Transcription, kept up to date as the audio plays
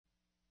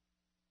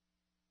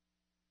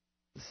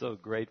So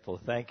grateful.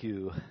 Thank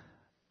you,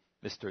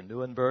 Mr.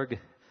 Neuenberg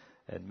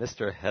and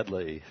Mr.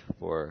 Headley,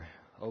 for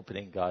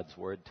opening God's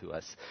Word to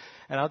us.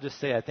 And I'll just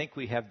say, I think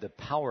we have the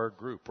power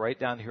group right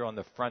down here on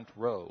the front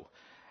row.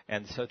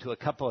 And so to a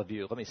couple of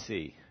you, let me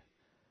see,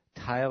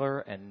 Tyler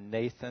and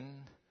Nathan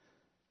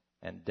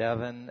and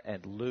Devin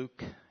and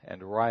Luke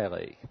and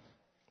Riley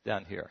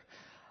down here.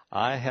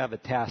 I have a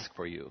task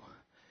for you.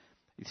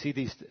 You see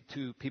these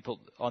two people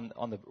on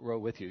the row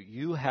with you.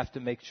 You have to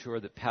make sure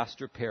that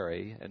Pastor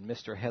Perry and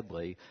Mr.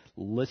 Headley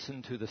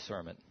listen to the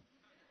sermon.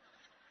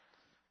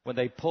 When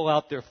they pull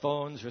out their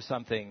phones or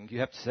something, you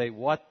have to say,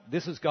 "What?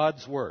 This is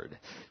God's Word.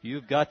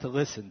 You've got to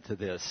listen to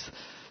this."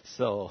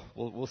 So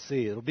we'll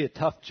see. It'll be a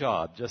tough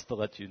job, just to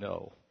let you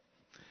know.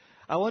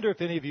 I wonder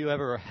if any of you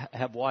ever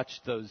have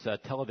watched those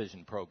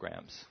television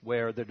programs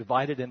where they're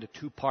divided into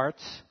two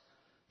parts.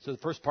 So the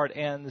first part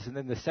ends, and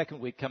then the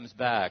second week comes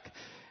back.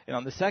 And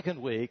on the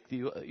second week,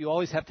 you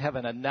always have to have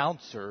an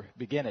announcer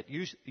begin it.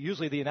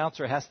 Usually the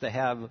announcer has to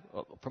have,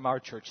 from our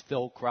church,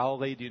 Phil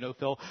Crowley. Do you know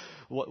Phil?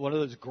 One of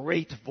those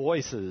great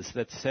voices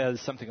that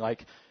says something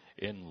like,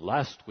 "In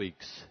last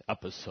week's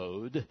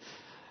episode."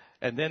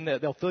 And then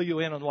they'll fill you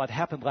in on what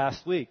happened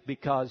last week,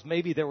 because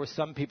maybe there were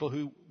some people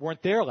who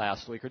weren't there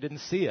last week or didn't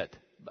see it.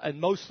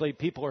 And mostly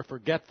people are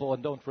forgetful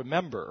and don't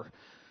remember.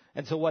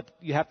 And so what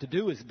you have to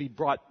do is be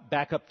brought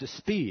back up to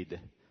speed,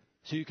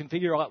 so you can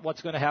figure out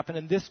what's going to happen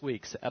in this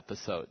week's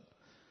episode.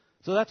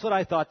 So that's what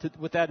I thought.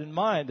 With that in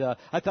mind,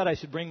 I thought I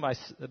should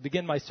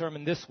begin my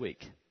sermon this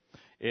week.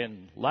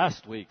 In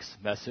last week's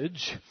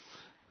message,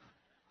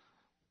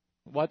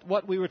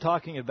 what we were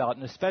talking about,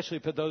 and especially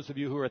for those of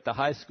you who are at the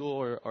high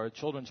school or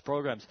children's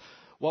programs,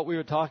 what we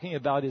were talking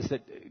about is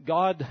that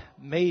God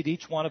made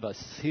each one of us.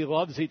 He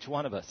loves each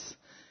one of us.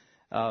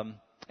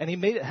 And He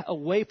made a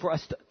way for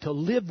us to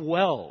live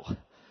well.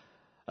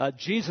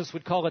 Jesus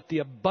would call it the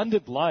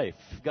abundant life.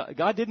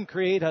 God didn't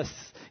create us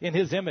in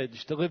His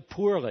image to live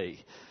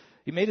poorly.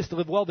 He made us to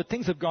live well, but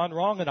things have gone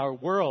wrong in our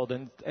world,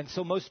 and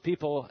so most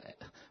people,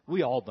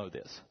 we all know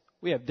this.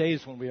 We have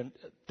days when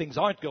things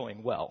aren't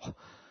going well,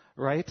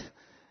 right?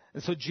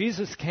 And so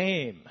Jesus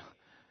came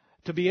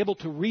to be able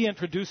to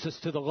reintroduce us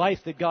to the life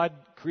that God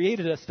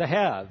created us to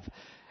have.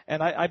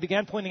 And I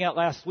began pointing out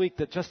last week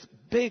that just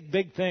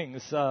big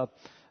things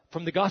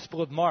from the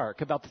Gospel of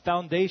Mark about the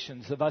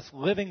foundations of us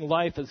living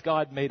life as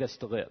God made us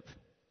to live.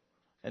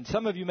 And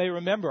some of you may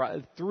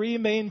remember three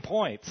main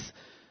points.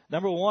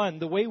 Number one,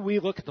 the way we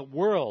look at the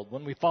world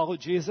when we follow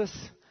Jesus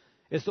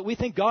is that we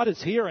think God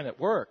is here and at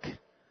work.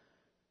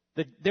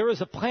 That there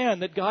is a plan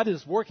that God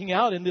is working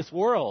out in this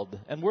world,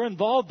 and we're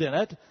involved in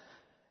it,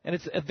 and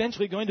it's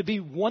eventually going to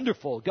be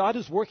wonderful. God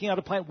is working out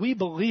a plan. We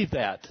believe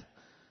that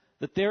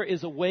there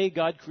is a way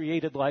God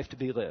created life to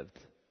be lived.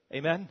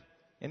 Amen?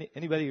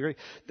 Anybody agree?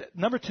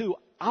 Number two,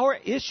 our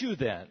issue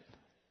then,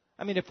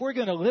 if we're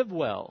going to live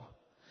well,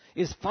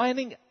 is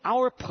finding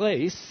our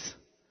place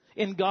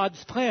in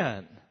God's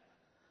plan.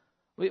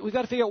 We've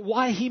got to figure out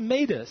why He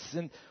made us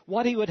and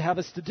what He would have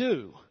us to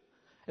do.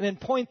 And then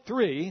point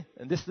three,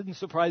 and this didn't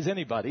surprise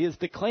anybody, is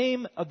the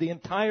claim of the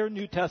entire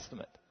New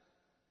Testament,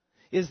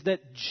 is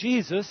that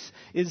Jesus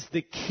is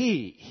the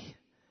key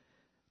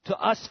to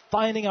us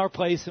finding our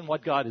place in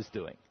what God is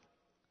doing.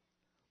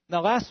 Now,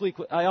 last week,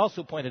 I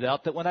also pointed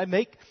out that when I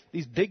make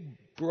these big,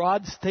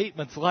 broad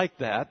statements like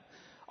that,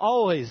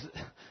 always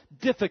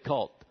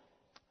difficult,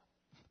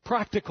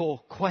 practical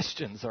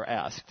questions are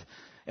asked.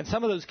 And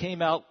some of those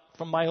came out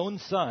from my own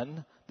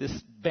son, this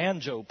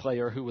banjo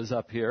player who was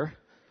up here,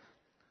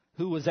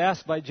 who was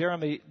asked by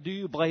Jeremy, "Do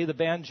you play the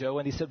banjo?"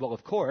 And he said, "Well,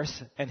 of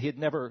course." And he had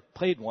never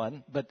played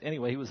one. But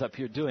anyway, he was up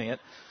here doing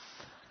it,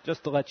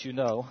 just to let you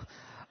know.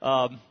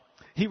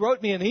 He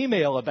wrote me an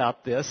email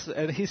about this,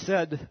 and he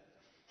said,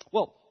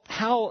 "Well,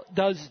 how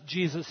does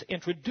Jesus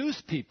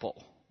introduce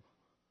people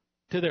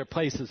to their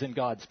places in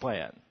God's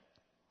plan?"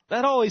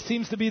 That always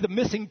seems to be the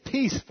missing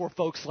piece for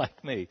folks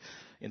like me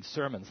in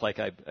sermons like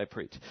I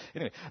preach.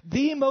 Anyway,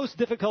 the most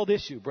difficult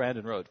issue,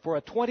 Brandon wrote, for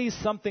a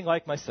 20-something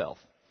like myself,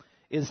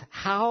 is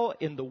how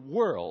in the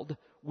world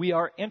we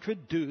are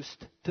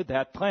introduced to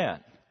that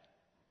plan.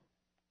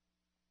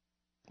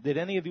 Did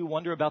any of you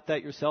wonder about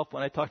that yourself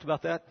when I talked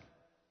about that?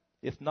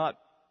 If not,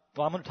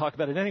 well, I'm going to talk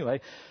about it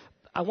anyway.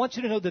 I want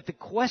you to know that the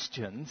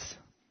questions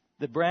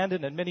that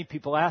Brandon and many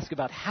people ask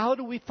about how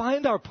do we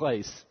find our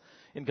place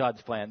in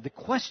God's plan, the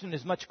question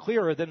is much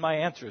clearer than my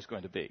answer is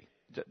going to be.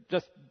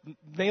 Just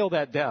nail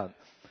that down.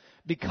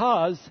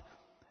 Because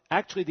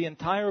actually the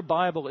entire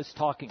Bible is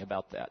talking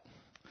about that.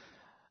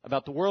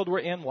 About the world we're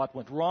in, what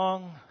went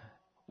wrong,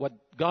 what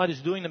God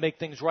is doing to make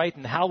things right,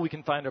 and how we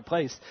can find our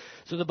place.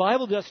 So the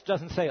Bible just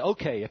doesn't say,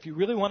 okay, if you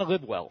really want to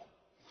live well,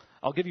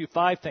 I'll give you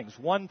 5 things.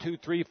 1, 2,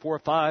 3, 4,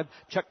 5.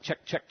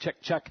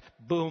 Check.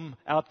 Boom.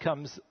 Out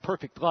comes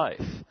perfect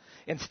life.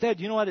 Instead,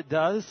 you know what it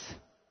does?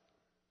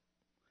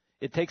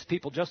 It takes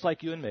people just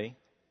like you and me,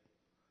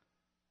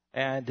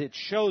 and it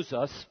shows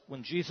us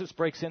when Jesus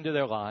breaks into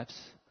their lives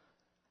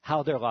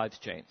how their lives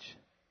change.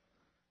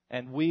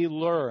 And we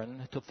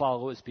learn to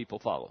follow as people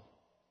follow.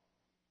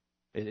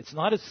 It's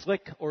not as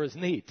slick or as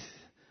neat,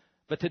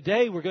 But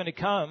today we're going to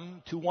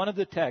come to one of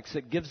the texts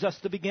that gives us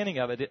the beginning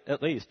of it,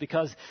 at least,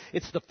 because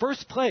it's the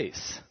first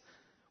place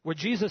where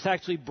Jesus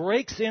actually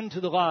breaks into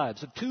the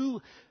lives of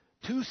two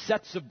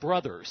sets of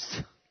brothers.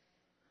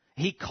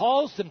 He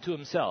calls them to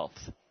himself,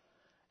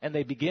 and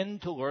they begin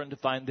to learn to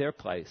find their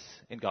place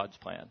in God's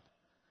plan.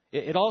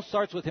 It all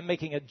starts with him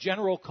making a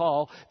general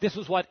call. This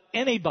is what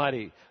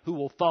anybody who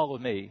will follow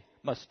me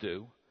must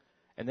do.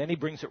 And then he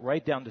brings it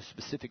right down to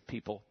specific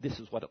people. This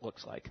is what it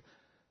looks like.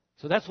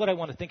 So that's what I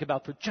want to think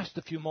about for just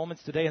a few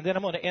moments today. And then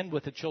I'm going to end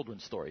with a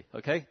children's story,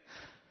 okay?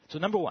 So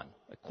number one,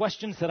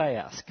 questions that I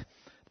ask.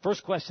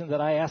 First question that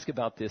I ask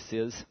about this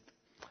is,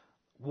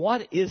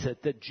 what is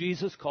it that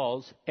Jesus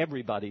calls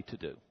everybody to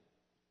do?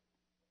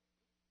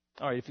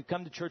 All right, if you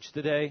come to church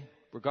today,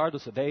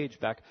 regardless of age,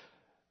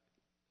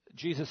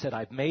 Jesus said,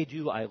 I've made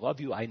you, I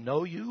love you, I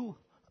know you.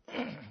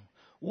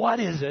 What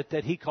is it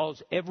that he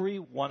calls every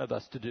one of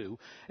us to do?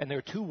 And there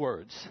are two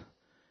words.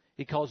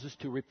 He calls us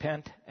to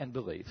repent and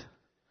believe.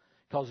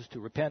 He calls us to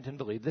repent and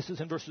believe. This is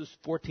in verses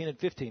 14 and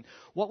 15.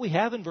 What we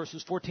have in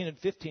verses 14 and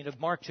 15 of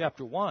Mark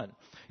chapter 1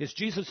 is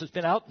Jesus has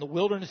been out in the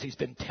wilderness. He's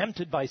been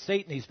tempted by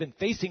Satan. He's been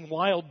facing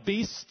wild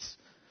beasts.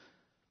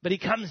 But he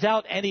comes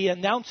out and he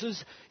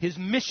announces his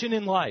mission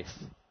in life.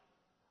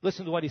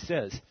 Listen to what he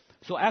says.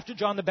 So after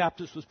John the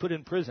Baptist was put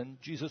in prison,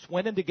 Jesus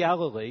went into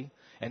Galilee,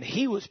 and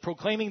he was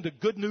proclaiming the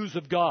good news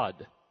of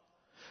God.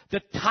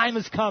 The time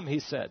has come, he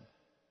said.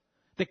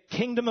 The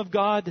kingdom of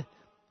God, the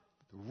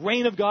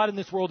reign of God in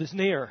this world is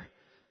near.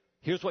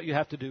 Here's what you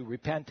have to do.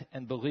 Repent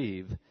and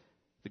believe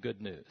the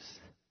good news.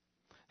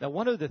 Now,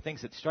 one of the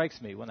things that strikes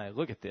me when I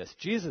look at this,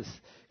 Jesus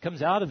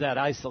comes out of that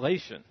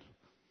isolation,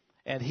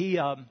 and he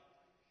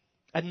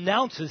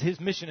announces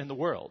his mission in the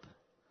world.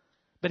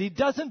 But he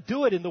doesn't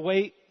do it in the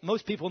way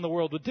most people in the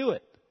world would do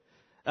it.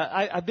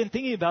 I've been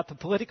thinking about the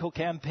political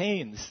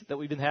campaigns that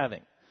we've been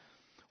having.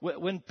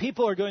 When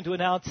people are going to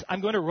announce, I'm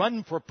going to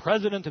run for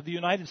president of the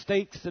United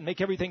States and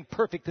make everything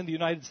perfect in the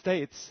United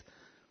States,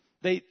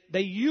 they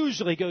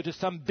usually go to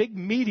some big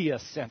media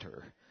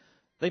center.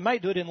 They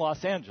might do it in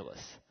Los Angeles.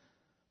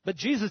 But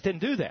Jesus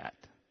didn't do that.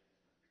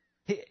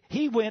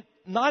 He went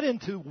not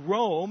into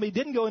Rome. He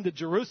didn't go into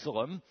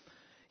Jerusalem.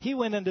 He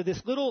went into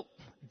this little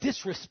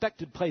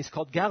disrespected place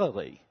called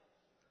Galilee,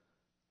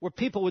 where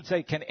people would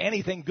say, can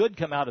anything good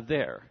come out of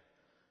there?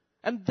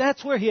 And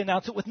that's where he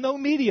announced it with no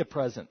media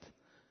present.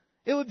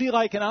 It would be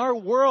like in our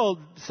world,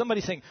 somebody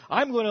saying,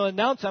 I'm going to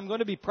announce I'm going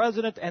to be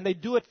president, and they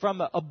do it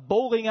from a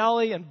bowling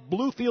alley in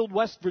Bluefield,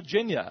 West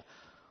Virginia.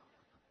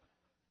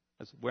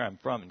 That's where I'm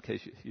from, in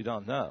case you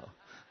don't know.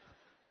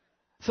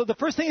 So the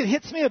first thing that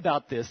hits me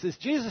about this is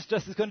Jesus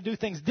just is going to do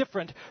things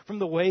different from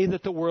the way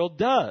that the world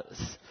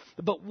does.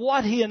 But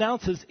what he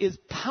announces is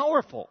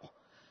powerful.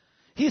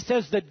 He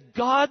says that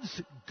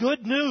God's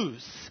good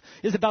news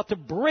is about to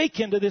break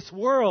into this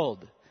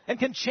world and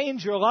can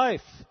change your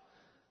life.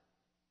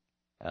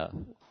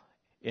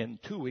 In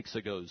 2 weeks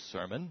ago's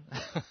sermon,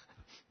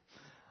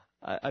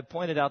 I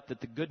pointed out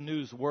that the good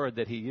news word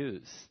that he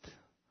used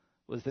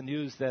was the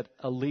news that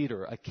a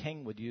leader, a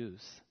king would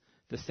use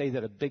to say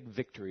that a big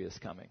victory is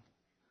coming.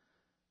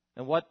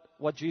 And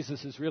what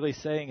Jesus is really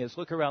saying is,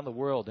 look around the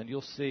world and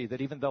you'll see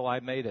that even though I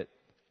made it,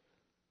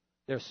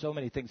 there are so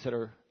many things that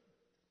are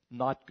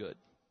not good.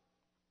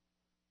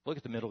 Look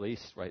at the Middle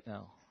East right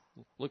now.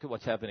 Look at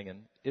what's happening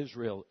in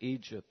Israel,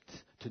 Egypt,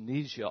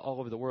 Tunisia, all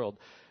over the world.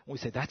 And we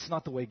say, that's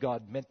not the way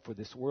God meant for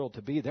this world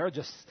to be.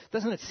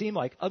 Doesn't it seem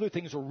like other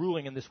things are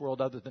ruling in this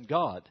world other than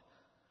God?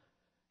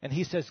 And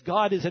he says,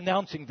 God is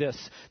announcing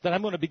this, that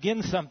I'm going to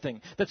begin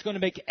something that's going to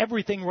make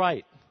everything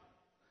right.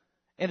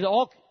 And it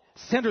all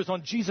centers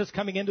on Jesus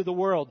coming into the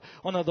world,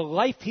 on the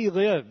life he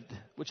lived,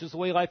 which is the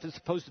way life is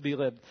supposed to be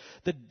lived,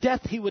 the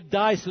death he would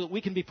die so that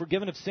we can be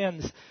forgiven of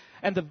sins,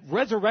 and the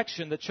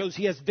resurrection that shows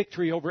he has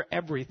victory over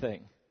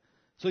everything.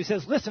 So he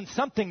says, listen,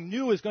 something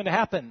new is going to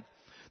happen,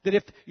 that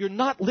if you're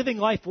not living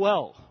life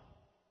well,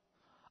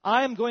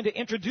 I am going to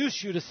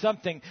introduce you to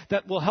something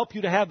that will help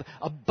you to have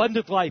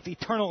abundant life,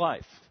 eternal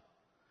life.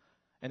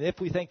 And if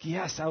we think,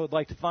 yes, I would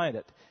like to find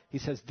it, he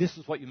says, this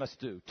is what you must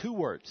do. 2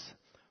 words,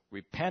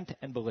 repent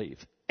and believe.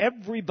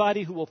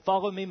 Everybody who will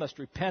follow me must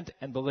repent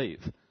and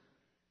believe.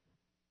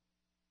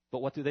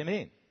 But what do they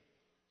mean?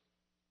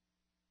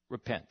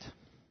 Repent.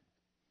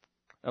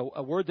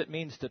 A word that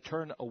means to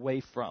turn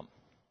away from.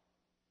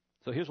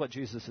 So here's what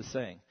Jesus is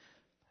saying.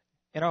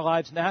 In our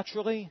lives,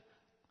 naturally,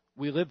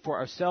 we live for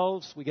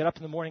ourselves. We get up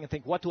in the morning and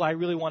think, what do I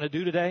really want to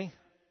do today?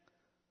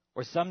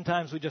 Or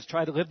sometimes we just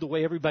try to live the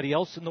way everybody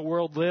else in the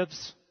world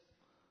lives.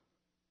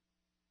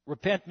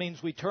 Repent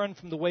means we turn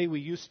from the way we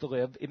used to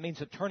live. It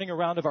means a turning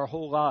around of our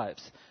whole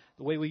lives,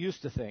 the way we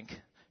used to think,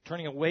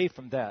 turning away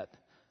from that.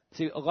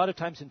 See, a lot of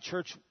times in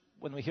church,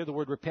 when we hear the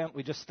word repent,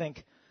 we just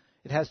think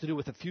it has to do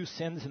with a few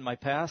sins in my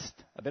past.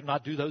 I better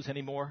not do those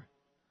anymore.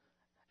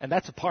 And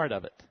that's a part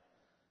of it.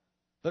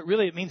 But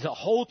really, it means a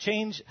whole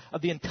change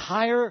of the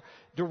entire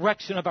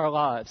direction of our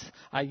lives.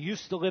 I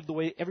used to live the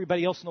way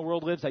everybody else in the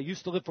world lives. I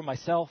used to live for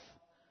myself.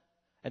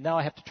 And now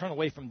I have to turn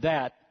away from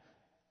that.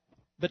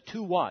 But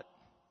to what?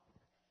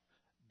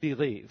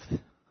 Believe.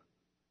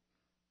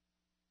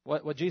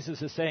 What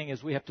Jesus is saying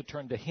is we have to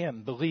turn to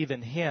Him, believe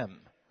in Him.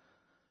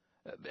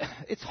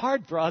 It's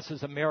hard for us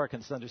as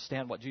Americans to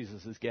understand what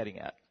Jesus is getting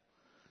at.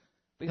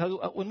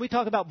 Because when we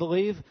talk about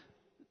believe,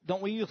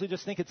 don't we usually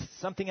just think it's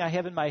something I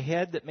have in my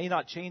head that may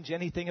not change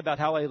anything about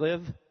how I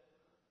live?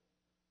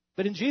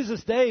 But in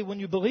Jesus' day, when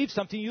you believe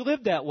something, you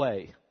live that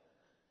way.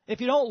 If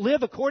you don't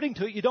live according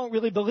to it, you don't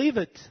really believe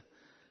it.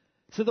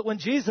 So that when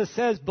Jesus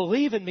says,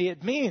 believe in me,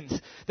 it means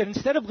that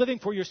instead of living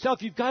for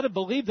yourself, you've got to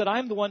believe that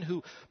I'm the one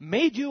who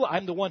made you,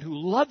 I'm the one who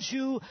loves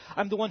you,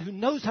 I'm the one who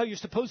knows how you're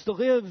supposed to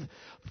live.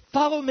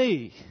 Follow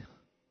me.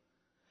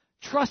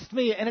 Trust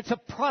me. And it's a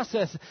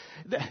process.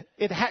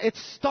 It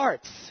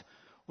starts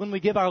when we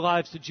give our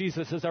lives to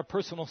Jesus as our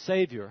personal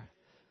Savior.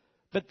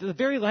 But the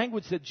very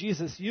language that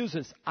Jesus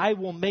uses, I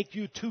will make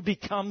you to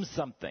become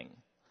something,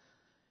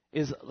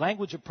 is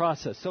language of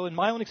process. So in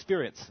my own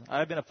experience,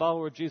 I've been a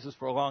follower of Jesus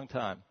for a long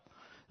time.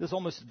 This is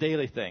almost a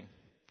daily thing.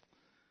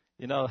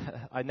 You know,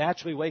 I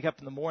naturally wake up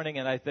in the morning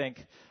and I think,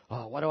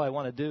 oh, what do I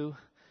want to do?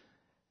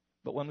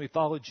 But when we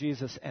follow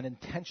Jesus, an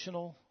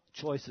intentional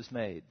choice is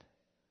made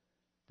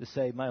to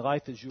say, my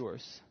life is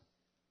yours.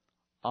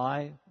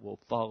 I will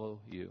follow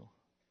you.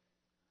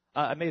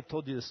 I may have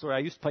told you this story. I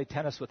used to play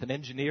tennis with an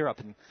engineer up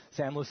in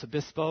San Luis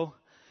Obispo.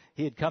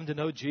 He had come to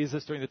know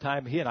Jesus during the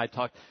time he and I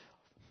talked.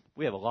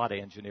 We have a lot of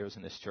engineers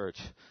in this church.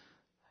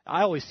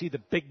 I always see the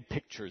big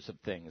pictures of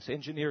things.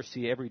 Engineers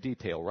see every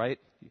detail, right?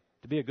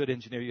 To be a good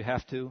engineer, you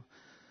have to.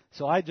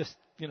 So I just,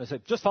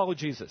 said, just follow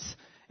Jesus.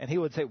 And he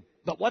would say,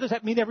 but what does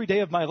that mean every day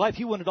of my life?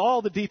 He wanted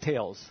all the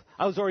details.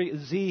 I was already at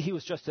Z. He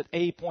was just at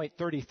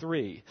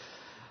A.33.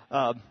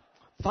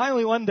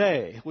 Finally, one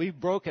day, we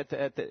broke in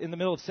the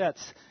middle of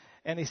sets.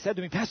 And he said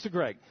to me, Pastor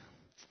Greg,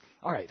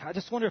 all right, I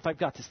just wonder if I've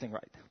got this thing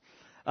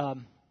right.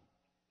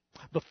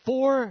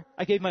 Before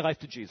I gave my life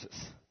to Jesus,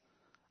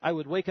 I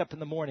would wake up in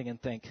the morning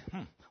and think,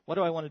 what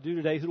do I want to do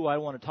today? Who do I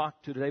want to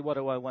talk to today? What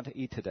do I want to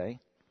eat today?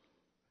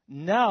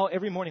 Now,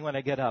 every morning when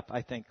I get up,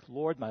 I think,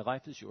 Lord, my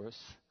life is yours.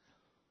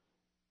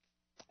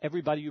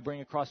 Everybody you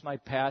bring across my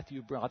path,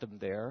 you brought them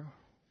there.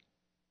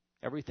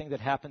 Everything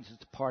that happens is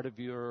part of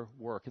your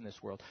work in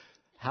this world.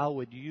 How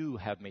would you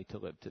have me to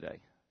live today?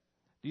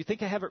 Do you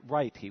think I have it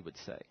right, he would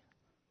say.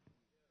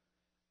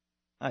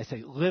 I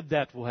say, live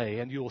that way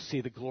and you will see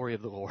the glory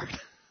of the Lord.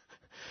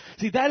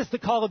 See, that is the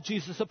call of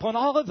Jesus upon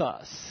all of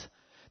us.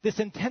 This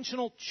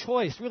intentional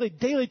choice, really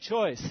daily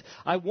choice.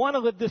 I want to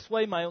live this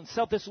way, my own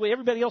self this way.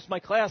 Everybody else in my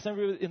class,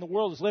 everybody in the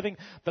world is living,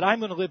 but I'm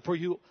going to live for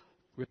you.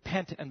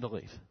 Repent and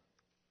believe.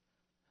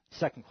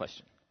 Second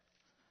question.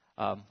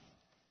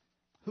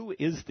 Who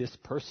is this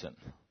person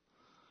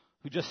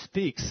who just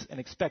speaks and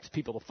expects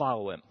people to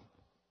follow him?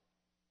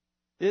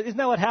 Isn't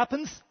that what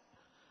happens?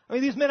 I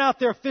mean, these men out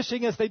there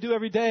fishing as they do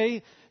every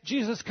day,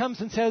 Jesus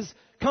comes and says,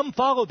 come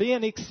follow me,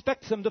 and he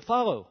expects them to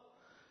follow.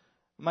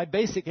 My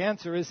basic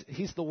answer is,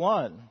 he's the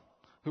one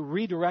who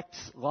redirects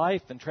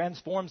life and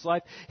transforms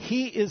life.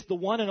 He is the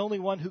one and only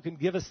one who can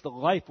give us the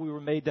life we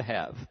were made to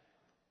have.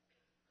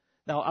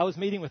 Now, I was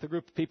meeting with a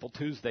group of people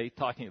Tuesday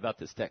talking about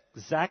this text.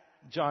 Zach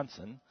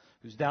Johnson,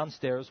 who's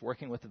downstairs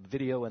working with the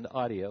video and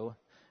audio,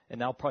 and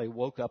now probably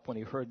woke up when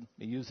he heard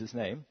me use his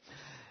name.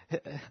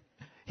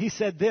 He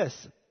said this,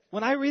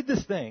 when I read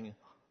this thing,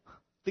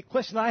 the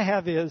question I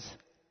have is,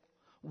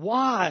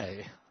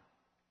 why?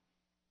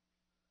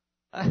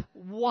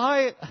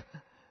 Why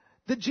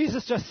did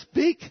Jesus just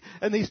speak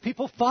and these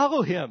people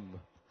follow him?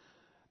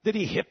 Did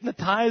he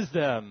hypnotize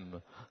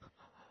them?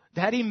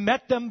 Had he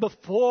met them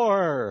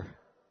before?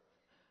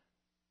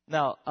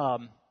 Now,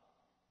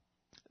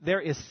 there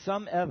is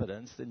some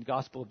evidence in the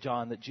Gospel of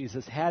John that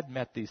Jesus had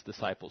met these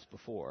disciples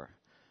before.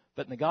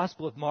 But in the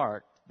Gospel of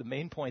Mark, the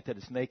main point that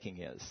it's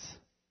making is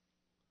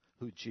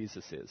who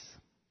Jesus is.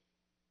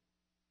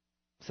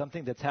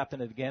 Something that's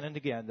happened again and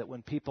again, that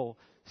when people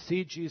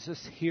see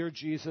Jesus, hear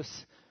Jesus,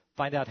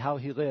 find out how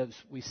he lives,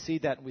 we see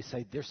that and we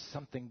say, there's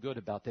something good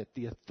about that.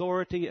 The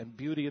authority and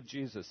beauty of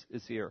Jesus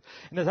is here.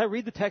 And as I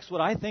read the text, what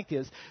I think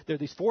is, there are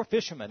these 4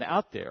 fishermen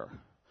out there,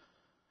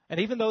 and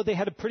even though they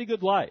had a pretty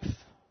good life,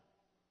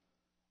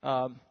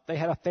 they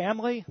had a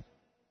family,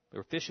 they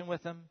were fishing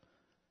with them,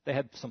 they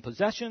had some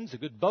possessions, a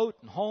good boat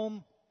and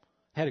home,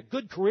 had a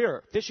good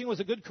career. Fishing was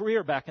a good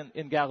career back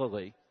in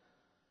Galilee.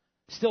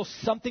 Still,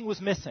 something was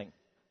missing.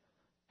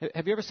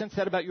 Have you ever sensed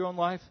that about your own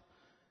life?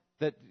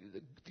 That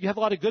you have a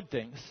lot of good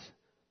things,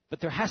 but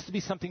there has to be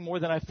something more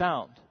than I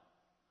found.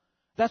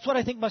 That's what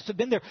I think must have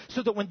been there.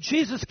 So that when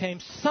Jesus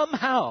came,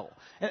 somehow,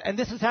 and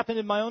this has happened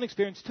in my own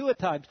experience too at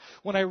times,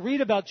 when I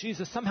read about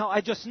Jesus, somehow I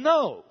just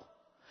know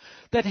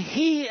that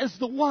he is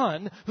the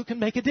one who can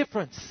make a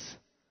difference.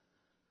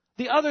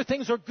 The other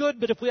things are good,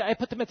 but if I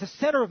put them at the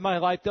center of my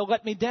life, they'll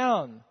let me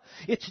down.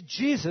 It's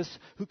Jesus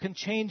who can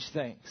change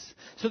things.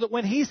 So that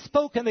when he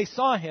spoke and they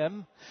saw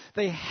him,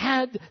 they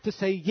had to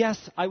say, yes,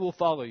 I will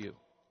follow you.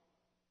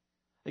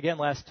 Again,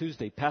 last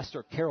Tuesday,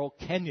 Pastor Carol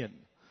Kenyon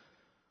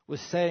was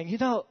saying,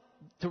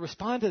 to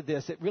respond to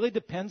this, it really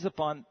depends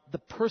upon the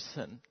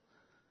person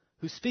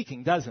who's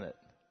speaking, doesn't it?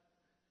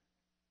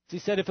 So he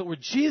said if it were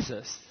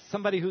Jesus,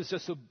 somebody who's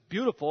just so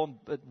beautiful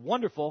and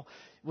wonderful,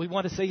 we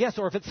want to say yes.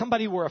 Or if it's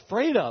somebody we're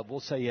afraid of, we'll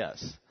say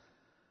yes.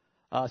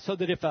 So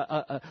that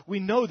if we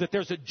know that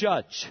there's a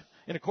judge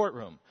in a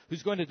courtroom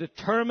who's going to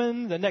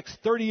determine the next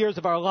 30 years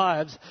of our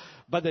lives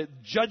by the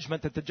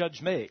judgment that the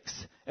judge makes.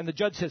 And the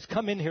judge says,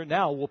 come in here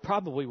now, we'll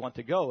probably want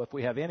to go if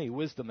we have any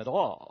wisdom at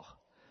all.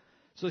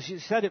 So she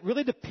said it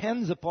really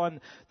depends upon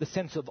the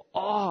sense of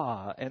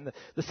awe and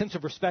the sense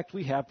of respect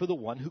we have for the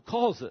one who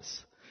calls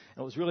us.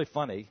 And it was really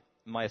funny.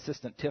 My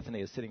assistant Tiffany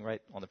is sitting right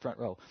on the front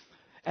row.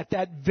 At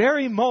that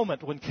very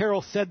moment when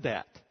Carol said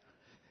that,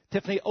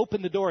 Tiffany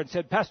opened the door and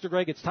said, Pastor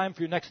Greg, it's time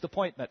for your next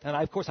appointment. And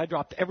of course, I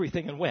dropped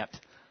everything and went.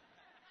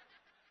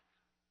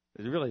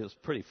 It really was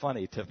pretty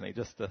funny, Tiffany,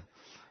 just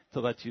to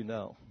let you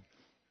know.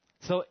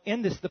 So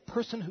in this, the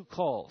person who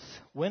calls,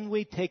 when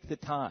we take the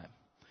time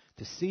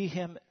to see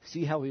him,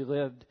 see how he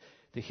lived,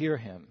 to hear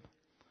him,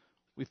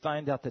 we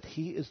find out that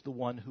he is the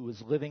one who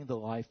is living the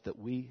life that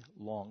we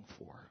long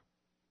for.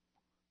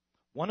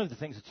 One of the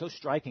things that's so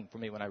striking for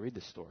me when I read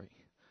this story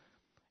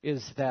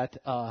is that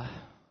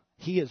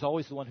he is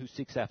always the one who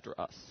seeks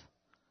after us.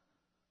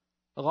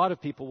 A lot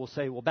of people will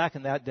say, well, back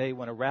in that day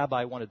when a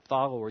rabbi wanted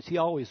followers, he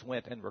always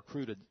went and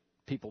recruited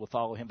people to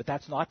follow him. But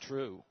that's not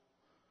true.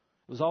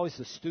 It was always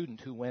the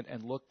student who went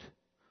and looked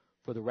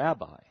for the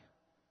rabbi.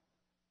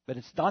 But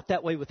it's not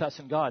that way with us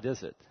and God,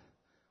 is it?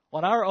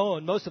 On our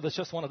own, most of us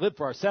just want to live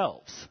for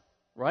ourselves,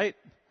 right?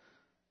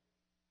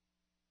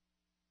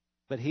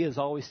 But he is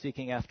always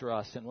seeking after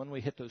us. And when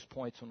we hit those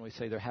points, when we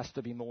say there has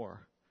to be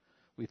more,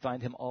 we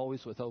find him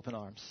always with open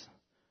arms,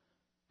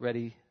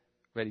 ready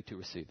to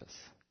receive us.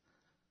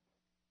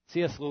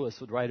 C.S. Lewis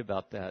would write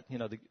about that. You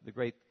know, the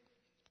great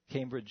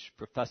Cambridge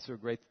professor,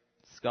 great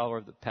scholar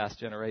of the past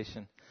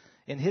generation.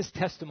 In his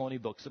testimony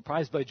book,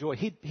 Surprised by Joy,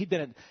 he'd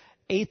been an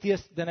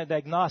atheist, then an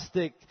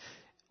agnostic,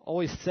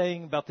 always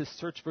saying about this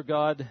search for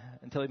God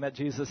until he met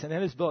Jesus. And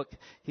in his book,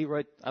 he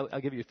wrote, I'll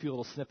give you a few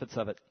little snippets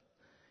of it.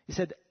 He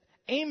said,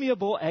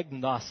 amiable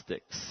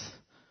agnostics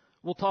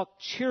will talk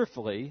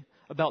cheerfully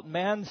about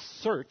man's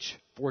search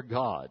for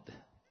God.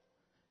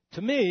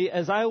 To me,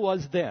 as I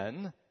was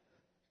then,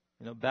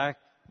 back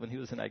when he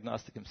was an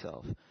agnostic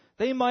himself,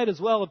 they might as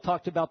well have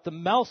talked about the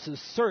mouse's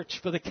search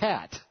for the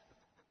cat.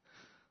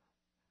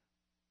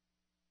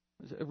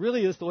 It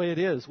really is the way it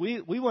is.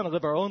 We want to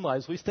live our own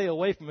lives. We stay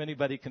away from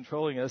anybody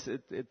controlling us.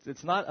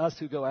 It's not us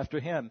who go after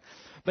him.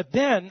 But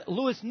then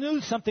Lewis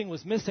knew something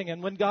was missing,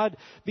 and when God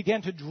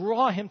began to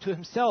draw him to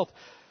himself,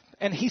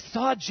 and he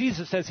saw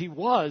Jesus as he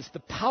was, the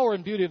power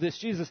and beauty of this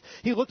Jesus,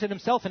 he looked at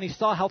himself and he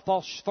saw how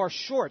far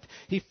short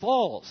he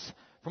falls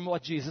from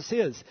what Jesus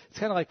is. It's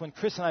kind of like when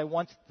Chris and I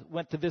once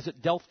went to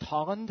visit Delft,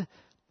 Holland,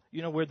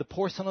 where the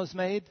porcelain is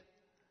made.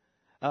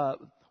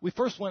 We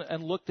first went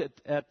and looked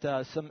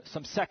at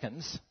some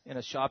seconds in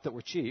a shop that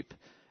were cheap.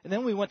 And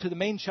then we went to the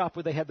main shop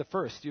where they had the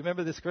first. Do you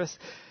remember this, Chris?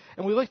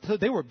 And we looked,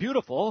 they were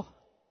beautiful,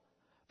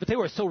 but they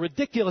were so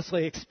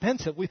ridiculously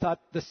expensive, we thought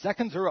the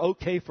seconds are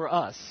okay for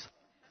us.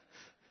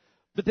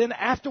 But then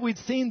after we'd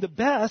seen the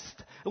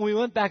best, and we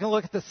went back and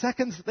looked at the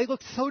seconds, they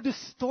looked so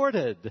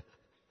distorted.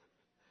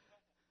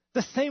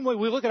 The same way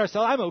we look at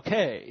ourselves, I'm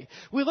okay.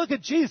 We look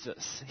at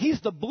Jesus.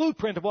 He's the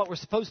blueprint of what we're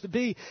supposed to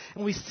be.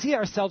 And we see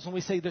ourselves and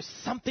we say there's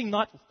something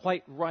not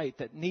quite right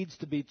that needs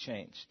to be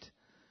changed.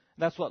 And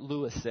that's what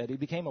Lewis said. He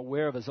became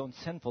aware of his own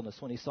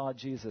sinfulness when he saw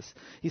Jesus.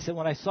 He said,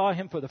 when I saw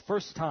him for the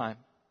first time,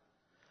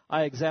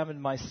 I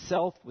examined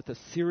myself with a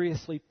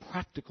seriously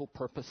practical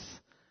purpose.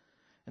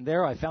 And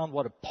there I found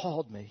what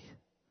appalled me.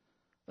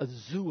 A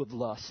zoo of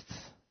lusts,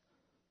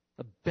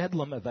 a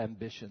bedlam of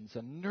ambitions,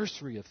 a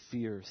nursery of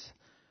fears,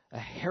 a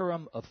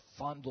harem of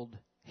fondled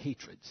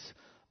hatreds.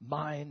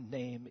 My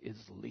name is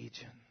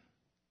Legion.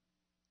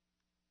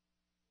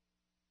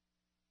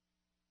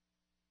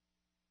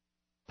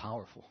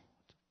 Powerful.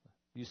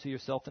 You see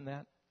yourself in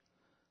that?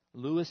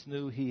 Lewis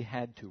knew he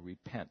had to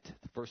repent,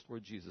 the first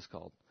word Jesus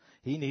called.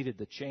 He needed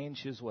to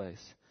change his ways.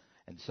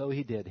 And so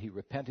he did. He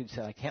repented. He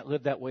said, I can't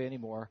live that way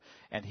anymore.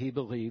 And he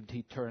believed.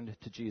 He turned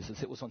to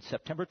Jesus. It was on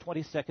September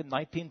 22nd,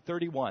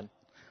 1931.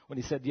 When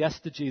he said yes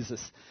to Jesus.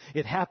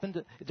 It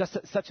happened, just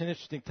such an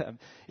interesting time.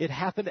 It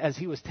happened as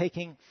he was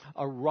taking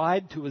a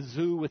ride to a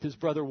zoo with his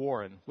brother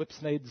Warren,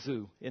 Whipsnade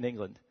Zoo in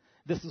England.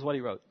 This is what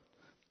he wrote.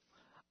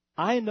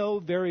 I know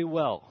very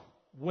well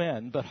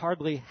when, but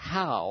hardly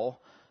how,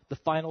 the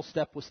final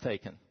step was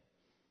taken.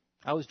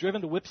 I was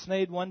driven to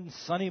Whipsnade one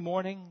sunny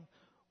morning.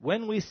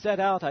 When we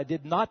set out, I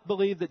did not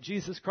believe that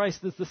Jesus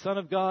Christ is the Son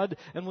of God,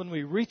 and when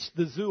we reached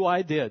the zoo,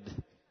 I did.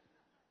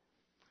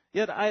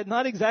 Yet I had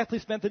not exactly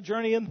spent the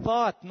journey in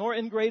thought, nor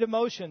in great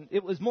emotion.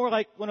 It was more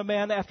like when a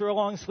man, after a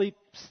long sleep,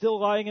 still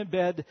lying in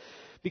bed,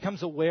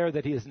 becomes aware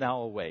that he is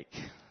now awake.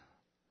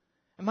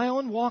 And my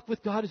own walk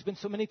with God has been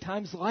so many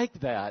times like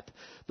that.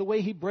 The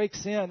way he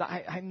breaks in,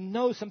 I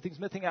know something's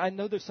missing. I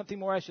know there's something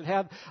more I should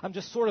have. I'm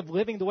just sort of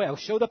living the way I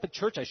showed up at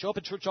church. I show up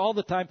at church all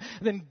the time.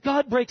 And then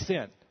God breaks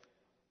in.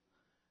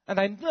 And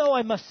I know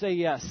I must say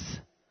yes.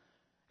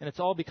 And it's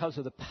all because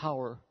of the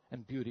power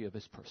and beauty of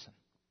his person.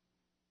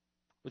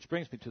 Which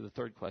brings me to the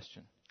third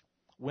question.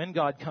 when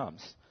God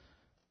comes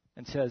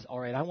and says, all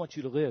right, I want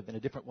you to live in a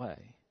different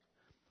way,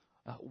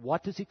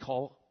 what does he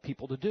call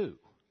people to do?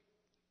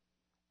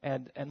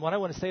 And what I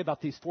want to say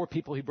about these 4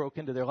 people he broke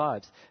into their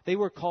lives, they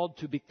were called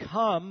to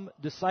become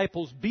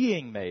disciples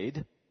being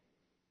made,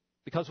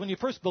 because when you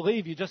first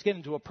believe, you just get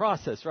into a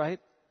process, right?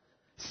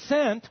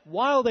 Sent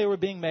while they were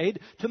being made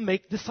to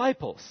make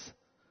disciples.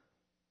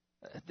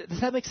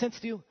 Does that make sense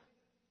to you?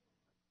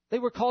 They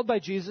were called by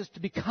Jesus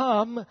to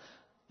become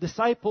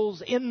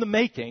disciples in the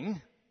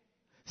making,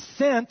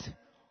 sent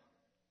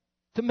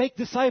to make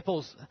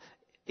disciples.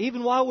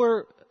 Even while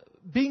we're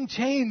being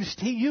changed,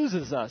 he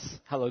uses us.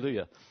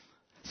 Hallelujah.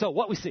 So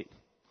what we see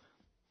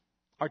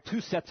are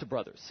 2 sets of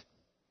brothers.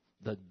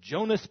 The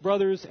Jonas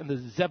brothers and the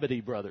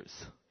Zebedee brothers.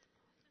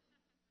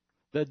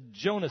 The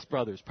Jonas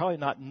brothers, probably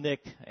not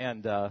Nick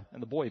and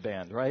the boy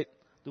band, right?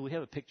 Do we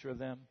have a picture of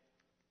them?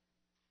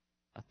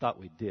 I thought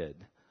we did.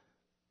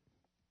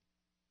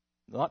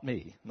 Not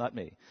me.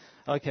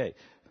 Okay.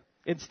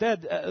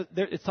 Instead,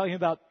 it's talking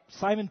about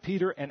Simon,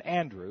 Peter, and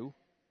Andrew,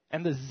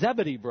 and the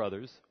Zebedee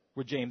brothers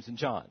were James and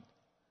John.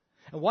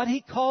 And what he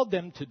called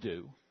them to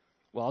do,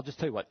 well, I'll just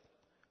tell you what.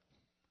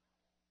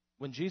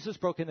 When Jesus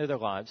broke into their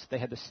lives, they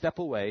had to step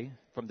away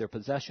from their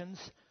possessions,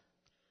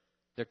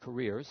 their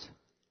careers,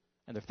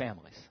 and their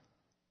families.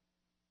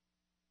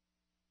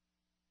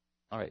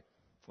 All right.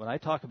 When I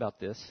talk about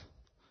this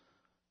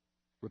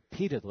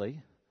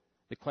repeatedly,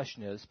 the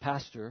question is,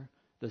 Pastor,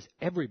 does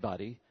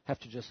everybody have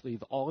to just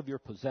leave all of your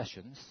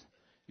possessions,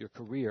 your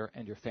career,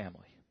 and your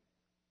family?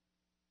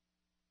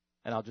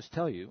 And I'll just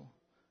tell you,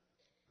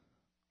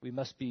 we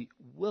must be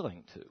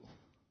willing to.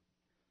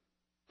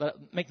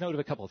 But make note of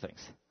a couple of things.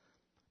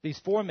 These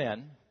 4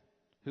 men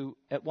who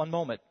at one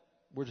moment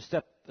were to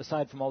step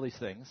aside from all these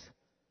things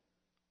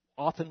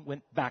often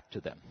went back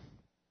to them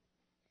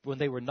when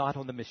they were not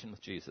on the mission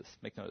with Jesus.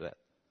 Make note of that.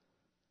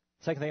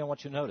 Second thing I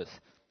want you to notice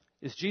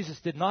is Jesus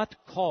did not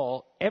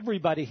call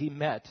everybody he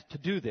met to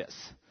do this,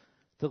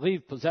 to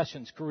leave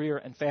possessions, career,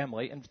 and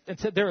family. And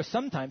said there are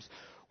some times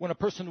when a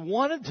person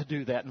wanted to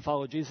do that and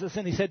follow Jesus,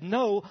 and he said,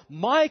 no,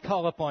 my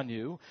call upon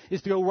you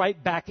is to go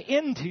right back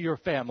into your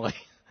family,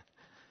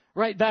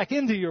 right back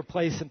into your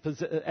place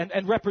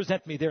and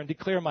represent me there and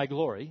declare my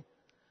glory.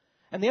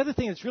 And the other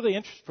thing that's really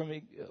interesting for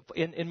me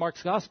in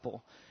Mark's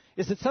gospel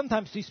is that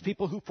sometimes these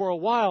people who for a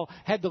while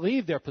had to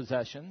leave their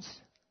possessions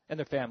and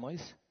their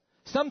families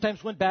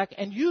sometimes went back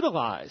and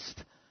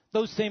utilized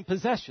those same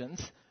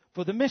possessions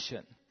for the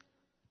mission.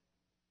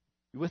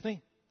 You with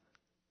me?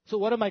 So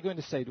what am I going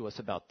to say to us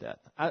about that?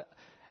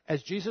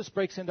 As Jesus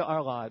breaks into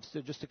our lives,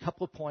 there are just a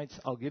couple of points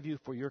I'll give you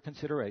for your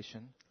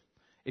consideration.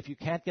 If you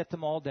can't get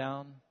them all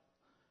down,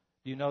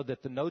 you know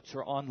that the notes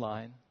are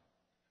online,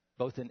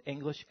 both in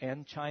English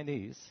and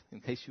Chinese,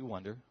 in case you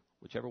wonder,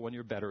 whichever one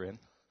you're better in.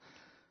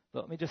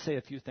 But let me just say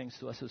a few things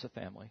to us as a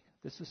family.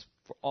 This is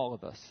for all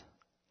of us.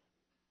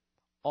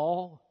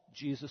 All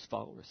Jesus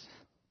followers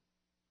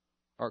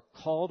are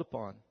called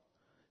upon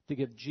to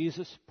give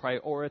Jesus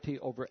priority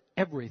over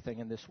everything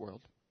in this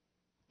world.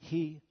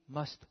 He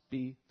must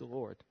be the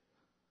Lord.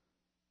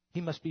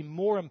 He must be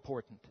more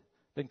important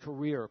than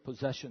career,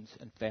 possessions,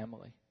 and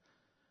family.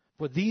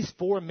 For these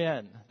 4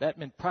 men, that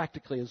meant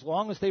practically, as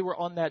long as they were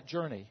on that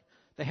journey,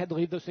 they had to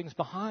leave those things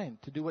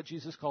behind to do what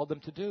Jesus called them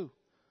to do.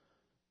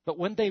 But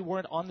when they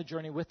weren't on the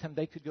journey with him,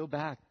 they could go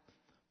back.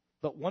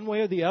 But one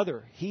way or the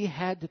other, he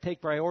had to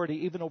take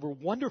priority even over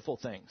wonderful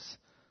things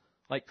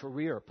like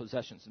career,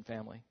 possessions, and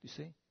family. Do you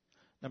see?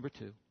 Number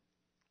 2,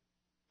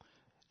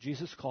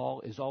 Jesus'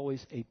 call is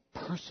always a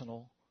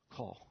personal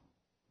call.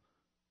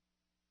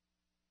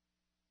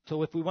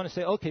 So if we want to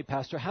say, okay,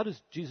 Pastor, how does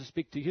Jesus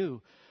speak to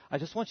you? I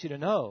just want you to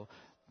know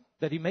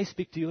that he may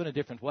speak to you in a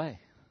different way.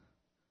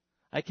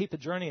 I keep a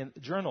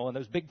journal, and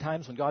there's big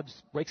times when God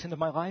breaks into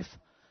my life.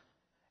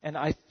 And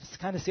I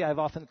kind of see, I've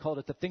often called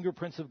it the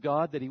fingerprints of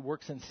God, that he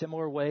works in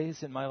similar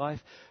ways in my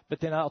life.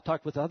 But then I'll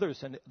talk with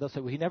others, and they'll say,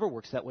 well, he never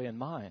works that way in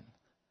mine.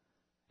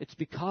 It's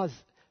because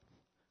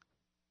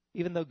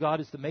even though God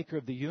is the maker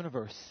of the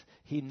universe,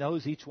 he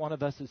knows each one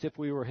of us as if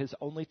we were his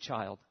only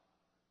child.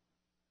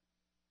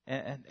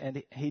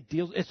 And he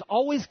deals, it's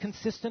always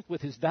consistent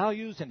with his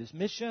values and his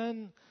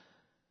mission.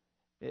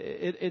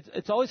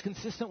 It's always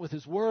consistent with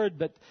his word,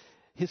 but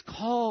his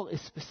call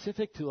is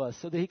specific to us,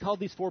 so that he called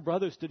these 4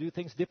 brothers to do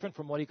things different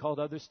from what he called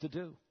others to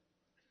do.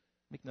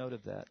 Make note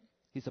of that.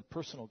 He's a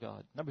personal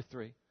God. Number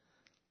 3,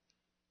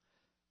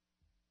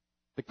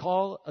 the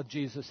call of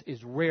Jesus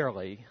is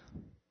rarely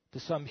to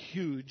some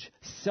huge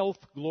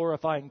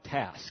self-glorifying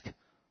task.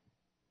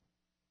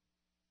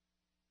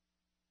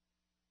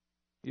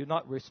 You're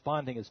not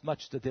responding as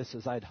much to this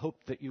as I'd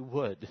hoped that you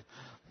would.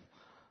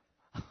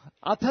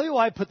 I'll tell you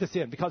why I put this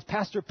in, because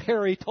Pastor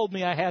Perry told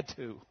me I had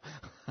to.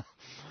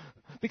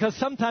 Because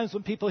sometimes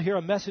when people hear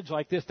a message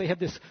like this, they have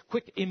this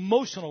quick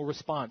emotional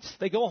response.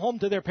 They go home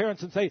to their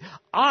parents and say,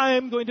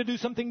 I'm going to do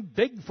something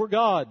big for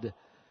God. And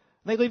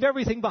they leave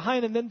everything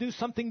behind and then do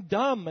something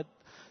dumb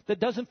that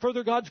doesn't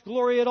further God's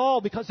glory at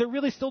all, because they're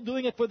really still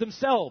doing it for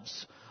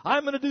themselves.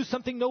 I'm going to do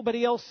something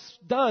nobody else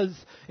does,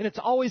 and it's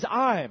always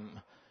I'm.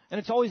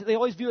 And they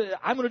always view it,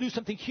 I'm going to do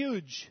something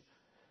huge.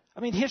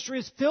 I mean, history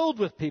is filled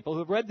with people who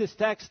have read this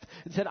text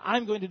and said,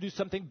 I'm going to do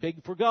something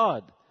big for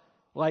God.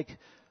 Like,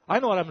 I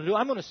know what I'm going to do.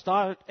 I'm going to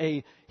start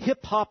a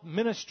hip-hop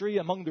ministry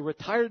among the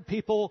retired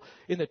people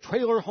in the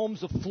trailer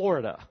homes of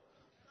Florida.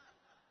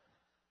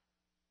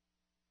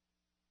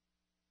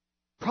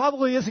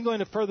 Probably isn't going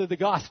to further the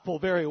gospel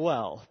very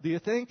well, do you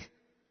think?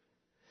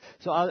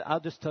 So I'll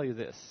just tell you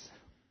this.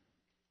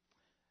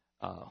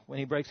 When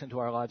he breaks into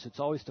our lives, it's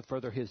always to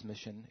further his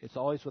mission. It's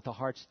always with the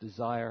heart's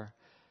desire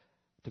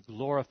to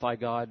glorify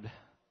God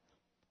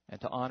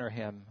and to honor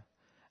him.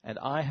 And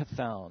I have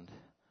found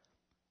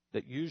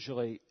that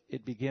usually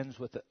it begins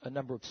with a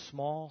number of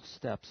small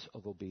steps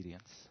of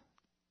obedience.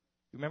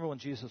 Remember when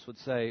Jesus would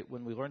say,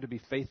 when we learn to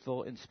be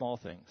faithful in small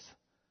things,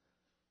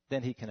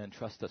 then he can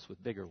entrust us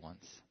with bigger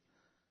ones.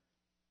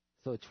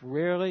 So it's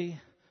rarely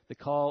the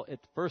call, at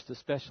first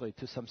especially,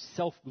 to some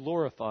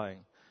self-glorifying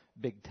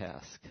big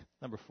task.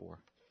 Number 4,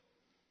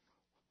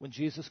 when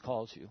Jesus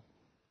calls you,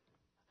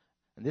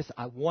 and this,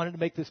 I wanted to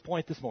make this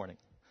point this morning,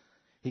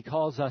 he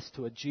calls us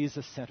to a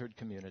Jesus-centered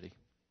community.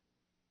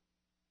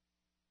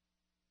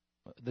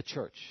 The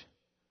church.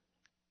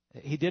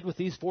 He did with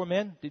these 4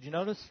 men, did you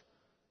notice?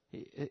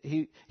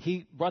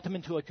 He brought them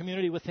into a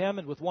community with him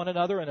and with one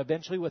another and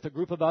eventually with a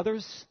group of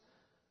others.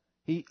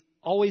 He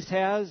always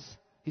has.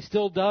 He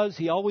still does.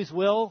 He always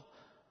will.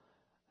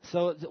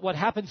 So what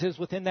happens is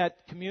within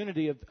that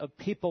community of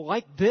people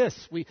like this,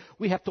 we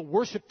have to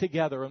worship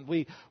together and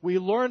we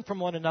learn from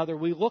one another.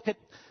 We look at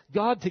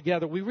God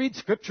together. We read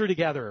Scripture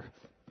together.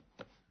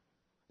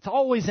 It's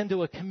always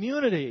into a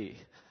community.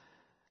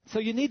 So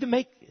you need to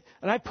make,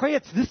 and I pray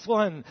it's this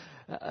one,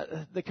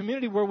 the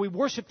community where we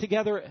worship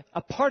together,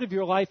 a part of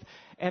your life,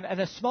 and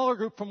a smaller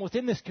group from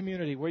within this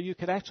community where you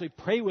can actually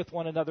pray with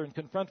one another and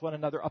confront one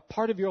another, a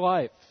part of your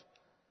life.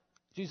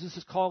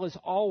 Jesus' call is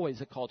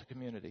always a call to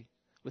community,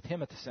 with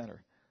him at the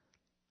center.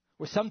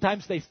 Where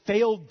sometimes they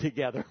failed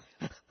together.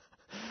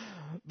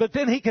 But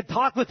then he could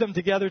talk with them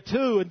together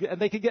too,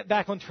 and they could get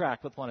back on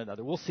track with one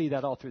another. We'll see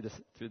that all through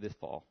this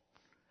fall.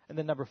 And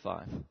then number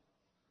 5.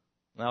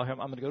 Now I'm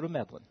going to go to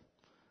Medlin.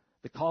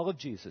 The call of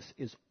Jesus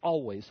is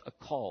always a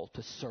call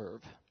to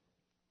serve.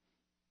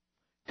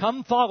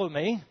 Come follow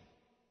me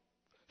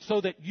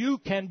so that you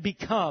can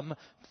become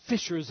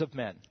fishers of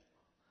men.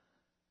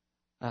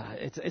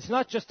 It's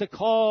not just a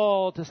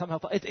call to somehow.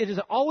 It is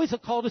always a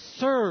call to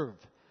serve,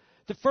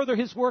 to further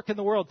his work in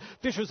the world.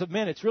 Fishers of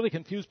men, it's really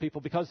confused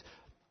people because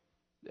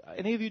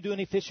any of you do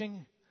any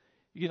fishing?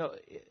 You know,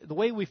 the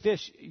way we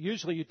fish,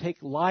 usually you take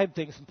live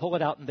things and pull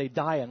it out and they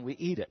die and we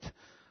eat it.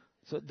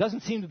 So it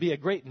doesn't seem to be a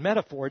great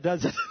metaphor,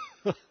 does it?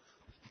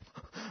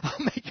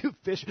 I'll make you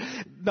fish.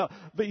 No,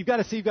 but you've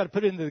got to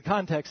put it into the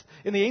context.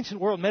 In the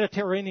ancient world,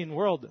 Mediterranean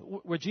world,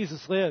 where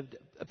Jesus lived,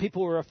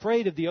 people were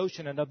afraid of the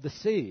ocean and of the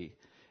sea.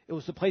 It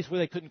was a place where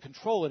they couldn't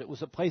control it. It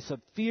was a place of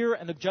fear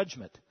and of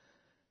judgment.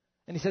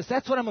 And he says,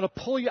 that's what I'm going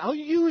to pull you. I'll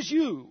use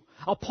you.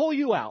 I'll pull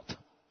you out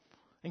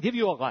and give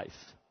you a life.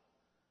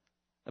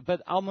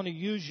 But I'm going to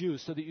use you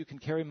so that you can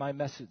carry my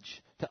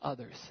message to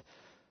others.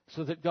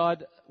 So that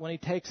God, when he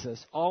takes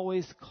us,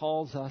 always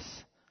calls us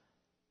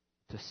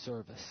to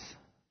service.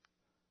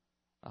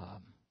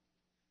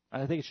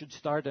 I think it should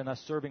start in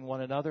us serving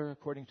one another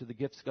according to the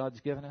gifts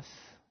God's given us.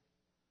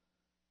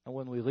 And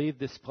when we leave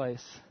this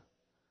place,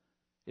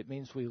 it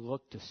means we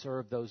look to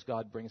serve those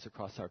God brings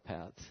across our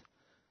paths.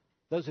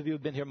 Those of you who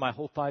have been here my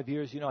whole 5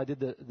 years, I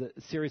did the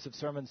series of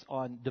sermons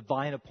on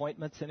divine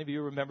appointments. Any of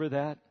you remember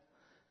that?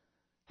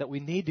 That we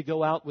need to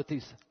go out with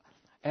these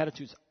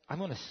attitudes. I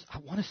want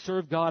to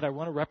serve God. I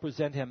want to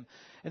represent him.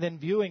 And then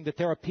viewing that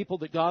there are people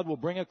that God will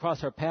bring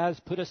across our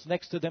paths, put us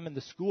next to them in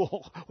the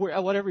school,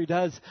 whatever he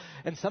does.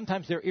 And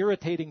sometimes they're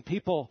irritating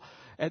people.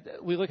 And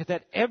we look at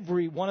that.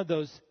 Every one of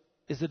those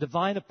is a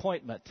divine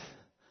appointment.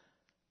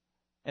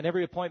 And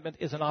every appointment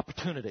is an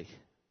opportunity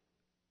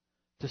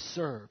to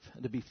serve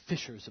and to be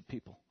fishers of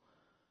people,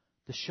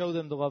 to show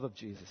them the love of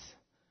Jesus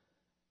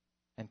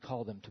and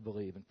call them to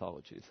believe and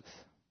follow Jesus.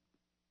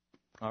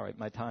 All right,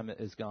 my time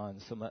is gone.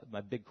 So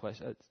my big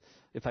question,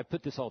 if I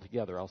put this all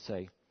together, I'll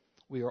say,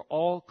 we are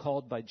all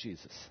called by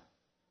Jesus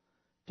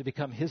to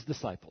become his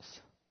disciples,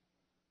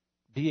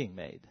 being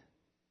made,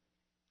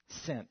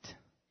 sent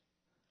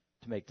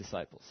to make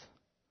disciples.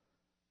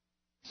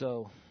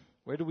 So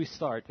where do we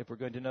start if we're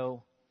going to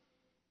know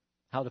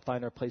how to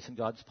find our place in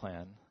God's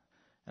plan?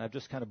 And I've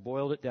just kind of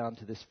boiled it down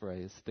to this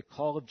phrase. The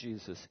call of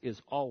Jesus is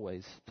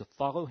always to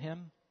follow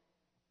him,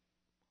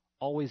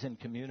 always in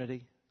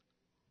community.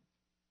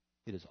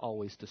 It is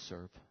always to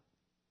serve.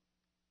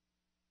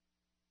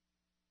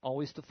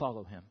 Always to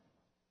follow him.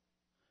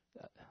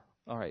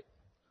 All right.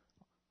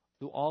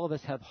 Do all of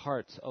us have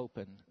hearts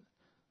open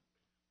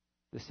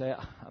to say,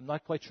 I'm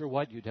not quite sure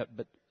what you'd have,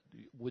 but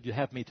would you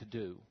have me to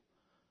do?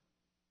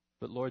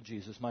 But Lord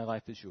Jesus, my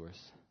life is yours.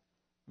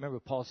 Remember,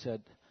 Paul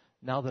said,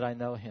 now that I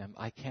know him,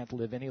 I can't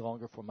live any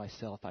longer for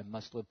myself. I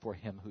must live for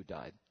him who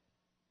died.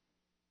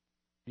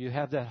 You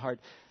have that heart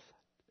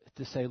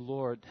to say,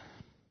 Lord,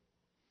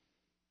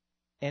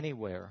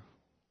 anywhere,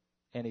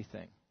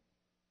 anything.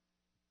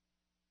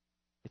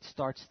 It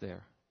starts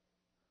there.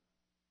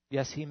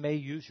 Yes, He may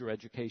use your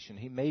education.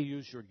 He may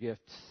use your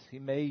gifts. He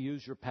may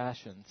use your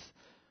passions.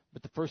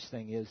 But the first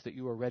thing is that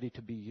you are ready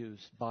to be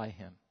used by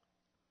Him.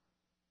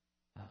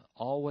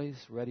 Always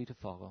ready to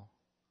follow.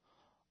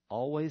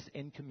 Always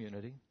in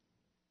community.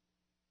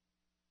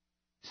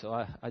 So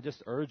I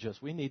just urge us.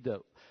 We need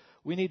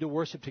to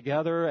worship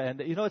together.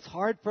 And, it's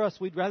hard for us.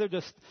 We'd rather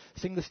just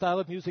sing the style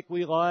of music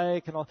we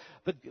like and all.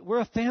 But we're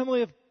a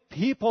family of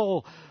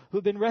people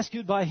who've been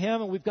rescued by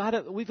Him, and we've got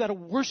to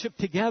worship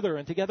together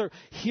and together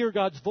hear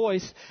God's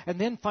voice, and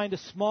then find a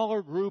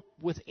smaller group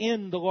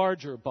within the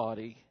larger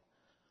body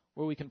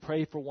where we can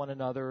pray for one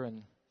another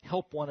and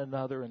help one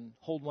another and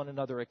hold one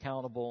another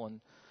accountable and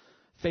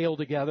fail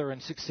together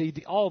and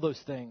succeed. All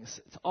those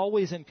things. It's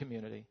always in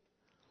community,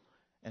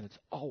 and it's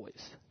always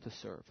to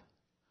serve.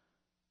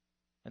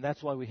 And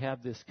that's why we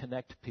have this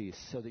connect piece,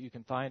 so that you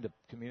can find a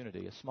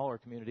community, a smaller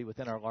community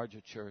within our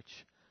larger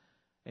church,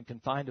 and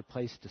can find a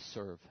place to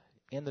serve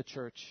in the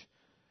church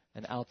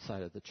and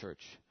outside of the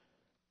church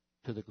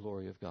to the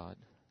glory of God.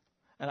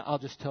 And I'll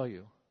just tell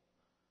you,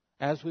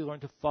 as we learn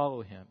to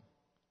follow Him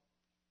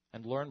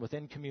and learn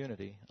within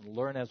community and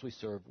learn as we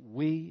serve,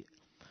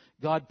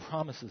 God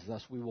promises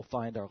us we will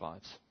find our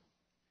lives.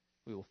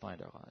 We will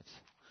find our lives.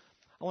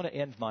 I want to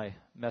end my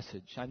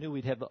message. I knew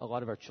we'd have a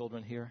lot of our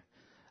children here.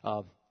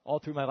 All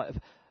through my life,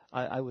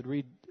 I would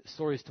read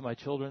stories to my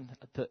children.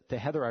 To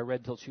Heather, I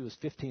read till she was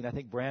 15. I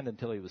think Brandon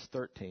till he was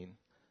 13.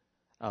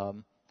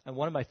 And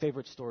one of my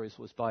favorite stories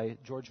was by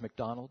George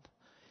MacDonald.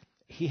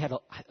 He had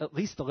at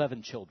least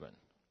 11 children.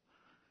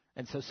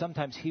 And so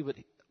sometimes he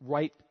would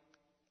write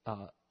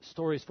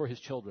stories for his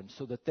children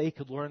so that they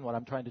could learn what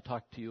I'm trying to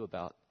talk to you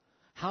about.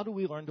 How do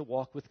we learn to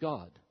walk with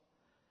God?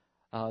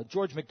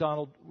 George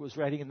MacDonald was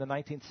writing in the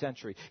 19th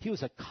century. He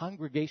was a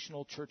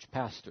congregational church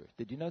pastor.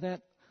 Did you know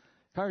that?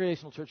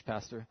 Congregational church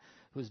pastor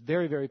who was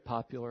very, very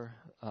popular.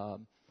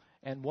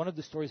 And one of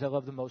the stories I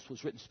love the most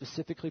was written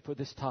specifically for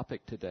this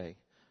topic today.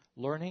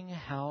 Learning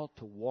how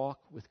to walk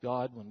with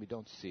God when we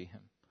don't see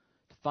Him.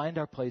 To find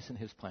our place in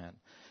His plan.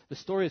 The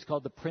story is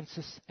called The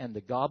Princess and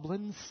the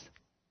Goblins.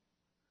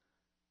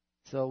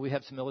 So we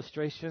have some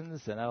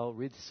illustrations, and I'll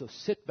read. So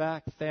sit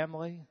back,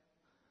 family.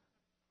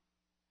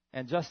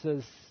 And just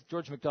as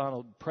George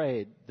MacDonald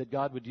prayed that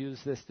God would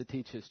use this to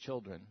teach his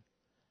children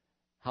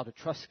how to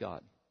trust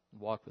God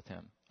and walk with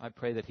Him, I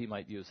pray that He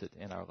might use it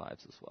in our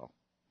lives as well.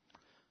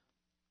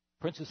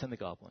 Princess and the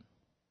Goblin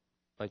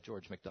by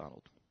George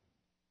MacDonald.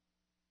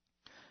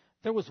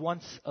 There was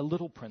once a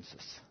little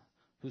princess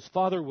whose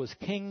father was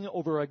king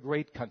over a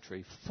great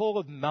country full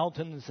of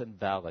mountains and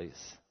valleys.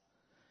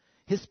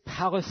 His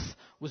palace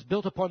was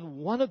built upon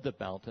one of the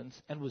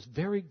mountains and was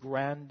very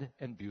grand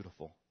and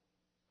beautiful.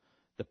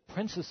 The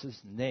princess's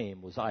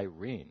name was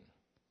Irene.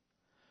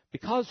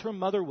 Because her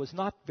mother was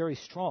not very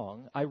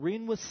strong,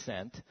 Irene was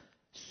sent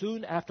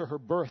soon after her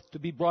birth to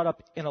be brought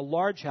up in a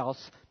large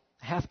house,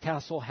 half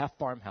castle, half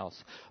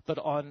farmhouse, but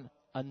on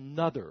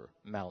another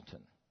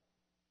mountain.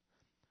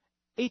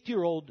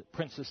 8-year-old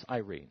Princess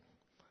Irene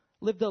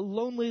lived a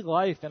lonely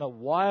life in a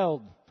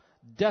wild,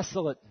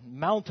 desolate,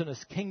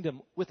 mountainous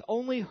kingdom with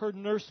only her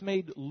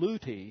nursemaid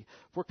Lootie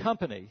for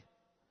company.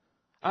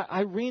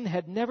 Irene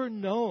had never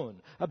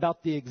known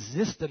about the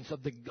existence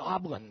of the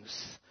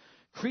goblins,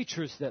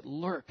 creatures that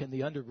lurk in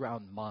the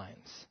underground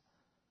mines.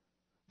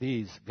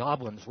 These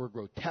goblins were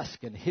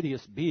grotesque and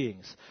hideous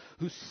beings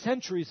who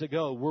centuries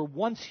ago were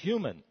once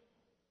human.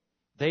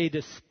 They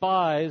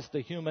despised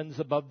the humans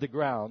above the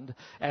ground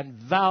and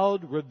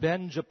vowed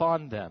revenge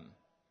upon them.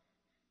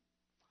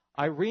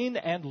 Irene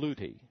and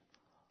Lootie,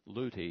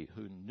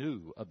 who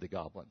knew of the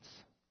goblins,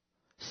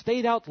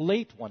 stayed out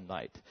late one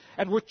night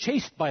and were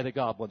chased by the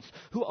goblins,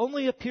 who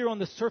only appear on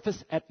the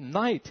surface at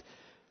night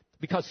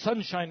because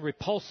sunshine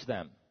repulsed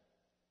them.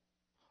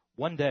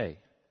 One day,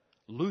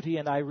 Lootie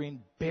and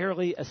Irene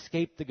barely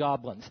escaped the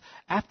goblins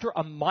after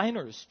a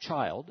miner's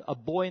child, a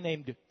boy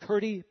named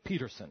Curdy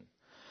Peterson,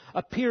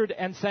 appeared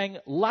and sang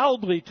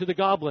loudly to the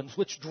goblins,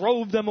 which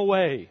drove them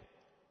away.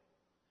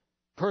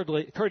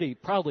 Curdy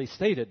proudly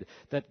stated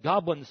that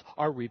goblins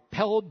are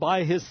repelled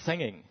by his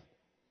singing.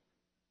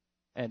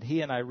 And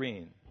he and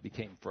Irene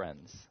became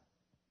friends.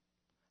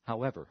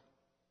 However,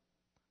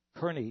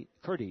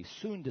 Curdy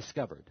soon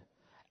discovered,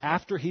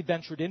 after he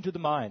ventured into the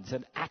mines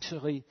and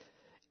actually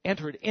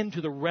entered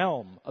into the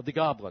realm of the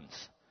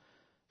goblins,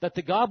 that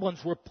the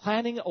goblins were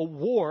planning a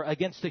war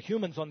against the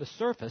humans on the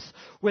surface,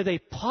 where they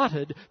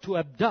plotted to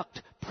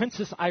abduct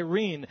Princess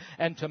Irene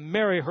and to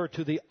marry her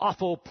to the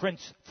awful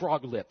Prince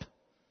Froglip.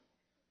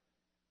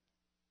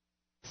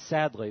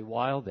 Sadly,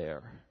 while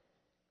there,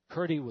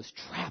 Curdy was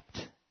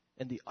trapped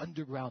in the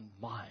underground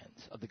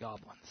mines of the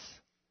goblins.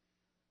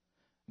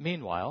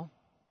 Meanwhile,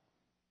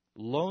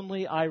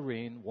 lonely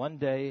Irene one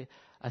day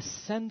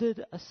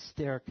ascended a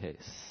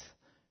staircase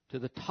to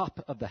the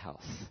top of the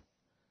house.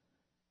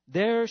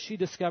 There she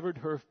discovered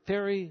her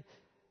fairy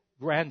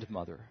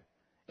grandmother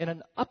in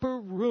an upper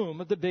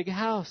room of the big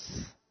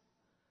house.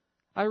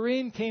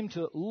 Irene came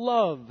to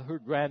love her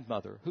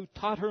grandmother, who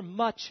taught her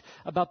much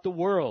about the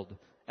world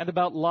and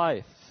about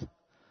life.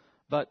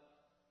 But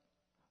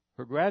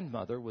her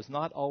grandmother was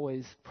not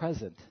always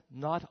present,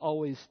 not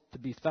always to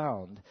be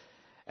found,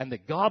 and the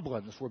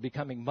goblins were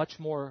becoming much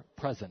more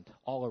present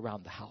all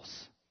around the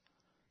house.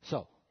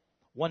 So,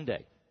 one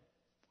day,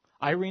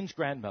 Irene's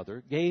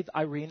grandmother gave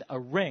Irene a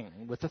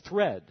ring with a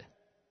thread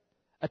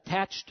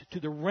attached to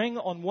the ring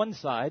on one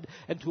side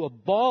and to a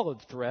ball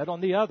of thread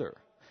on the other.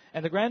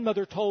 And the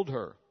grandmother told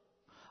her,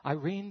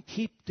 "Irene,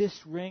 keep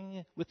this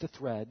ring with the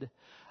thread,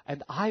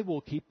 and I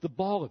will keep the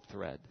ball of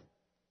thread."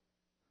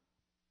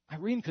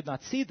 Irene could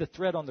not see the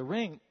thread on the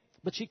ring,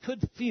 but she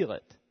could feel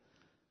it.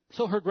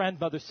 So her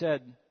grandmother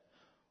said,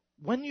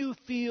 "When you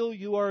feel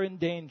you are in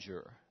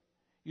danger,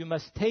 you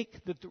must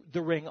take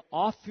the ring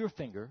off your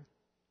finger,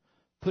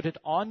 put it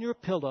on your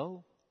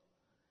pillow,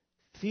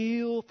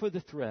 feel for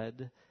the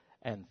thread,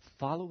 and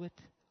follow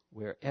it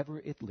wherever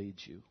it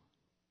leads you."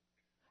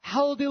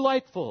 "How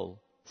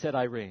delightful," said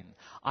Irene.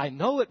 "I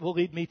know it will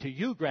lead me to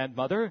you,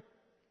 grandmother."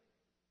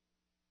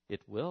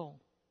 "It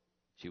will,"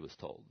 she was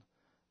told,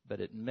 "but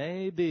it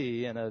may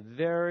be in a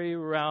very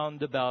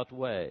roundabout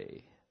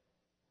way.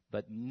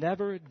 But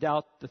never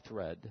doubt the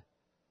thread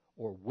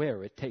or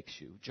where it takes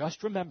you.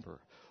 Just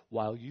remember,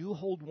 while you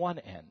hold one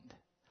end,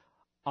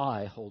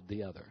 I hold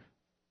the other."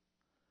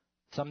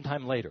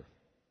 Sometime later,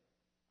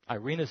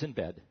 Irene is in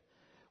bed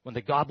when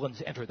the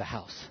goblins enter the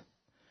house.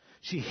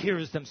 She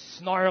hears them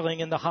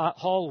snarling in the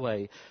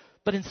hallway,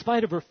 but in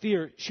spite of her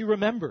fear, she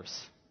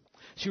remembers.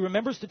 She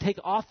remembers to take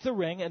off the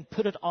ring and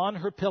put it on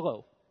her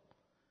pillow.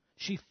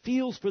 She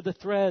feels for the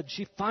thread.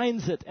 She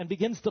finds it and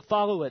begins to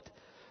follow it.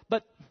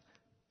 But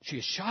she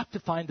is shocked to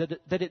find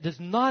that it does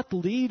not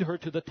lead her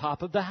to the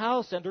top of the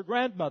house and her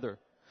grandmother,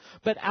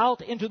 but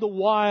out into the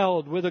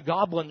wild where the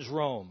goblins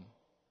roam.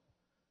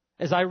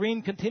 As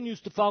Irene continues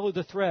to follow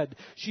the thread,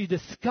 she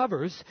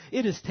discovers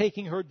it is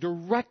taking her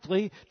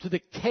directly to the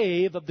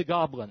cave of the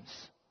goblins.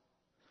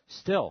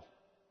 Still,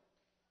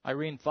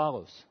 Irene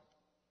follows.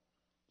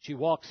 She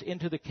walks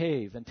into the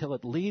cave until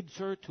it leads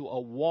her to a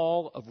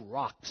wall of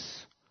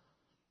rocks.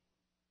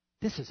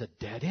 "This is a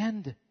dead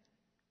end,"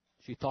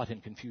 she thought in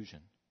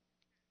confusion.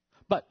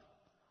 "But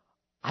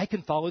I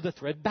can follow the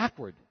thread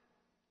backward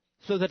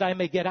so that I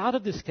may get out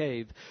of this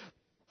cave."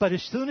 But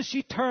as soon as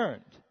she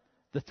turned,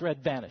 the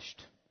thread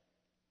vanished.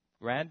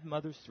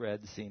 Grandmother's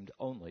thread seemed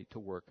only to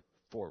work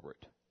forward.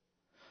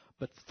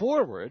 But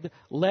forward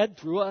led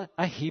through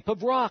a heap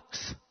of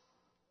rocks.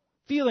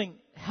 Feeling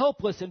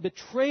helpless and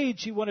betrayed,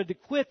 she wanted to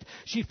quit.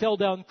 She fell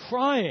down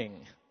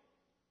crying.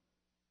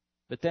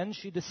 But then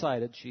she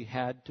decided she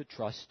had to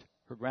trust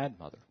her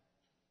grandmother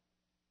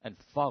and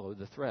follow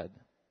the thread.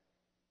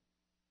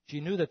 She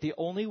knew that the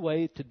only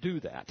way to do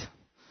that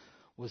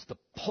was to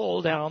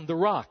pull down the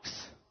rocks.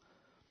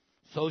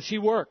 So she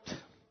worked.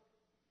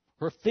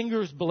 Her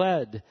fingers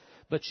bled,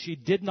 but she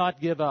did not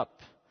give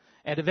up.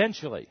 And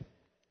eventually,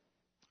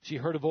 she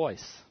heard a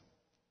voice.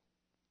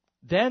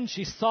 Then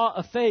she saw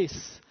a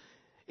face.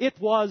 It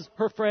was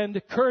her friend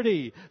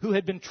Curdy, who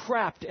had been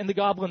trapped in the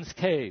goblin's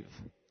cave.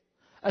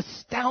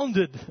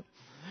 Astounded,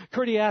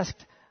 Curdy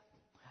asked,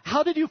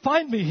 "How did you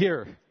find me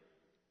here?"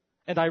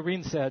 And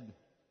Irene said,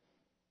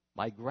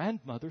 "My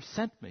grandmother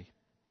sent me.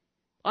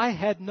 I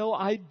had no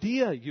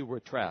idea you were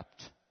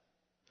trapped."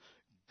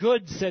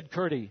 "Good," said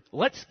Curdy.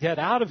 "Let's get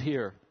out of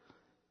here."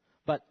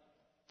 But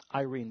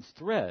Irene's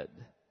thread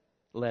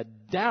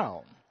led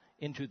down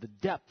into the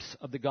depths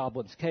of the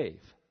goblin's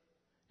cave.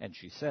 And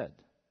she said,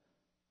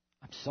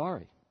 "I'm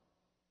sorry,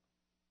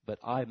 but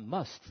I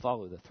must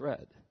follow the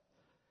thread."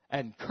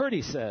 And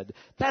Curdy said,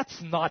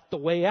 "That's not the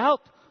way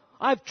out.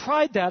 I've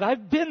tried that.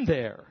 I've been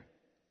there."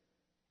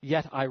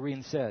 Yet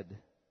Irene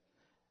said,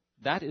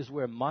 "That is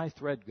where my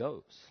thread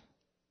goes.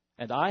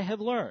 And I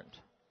have learned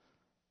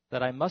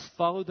that I must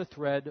follow the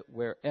thread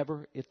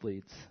wherever it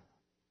leads."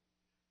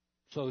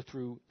 So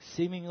through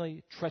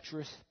seemingly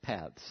treacherous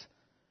paths,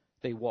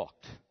 they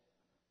walked,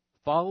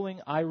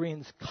 following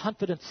Irene's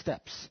confident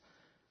steps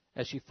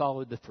as she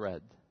followed the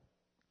thread.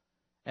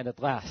 And at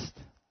last,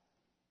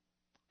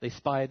 they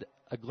spied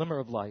a glimmer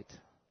of light.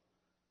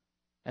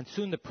 And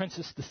soon the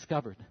princess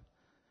discovered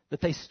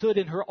that they stood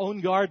in her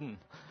own garden.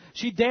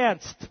 She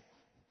danced.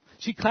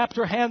 She clapped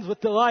her hands with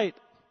delight.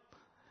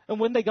 And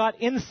when they got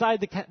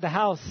inside the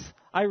house,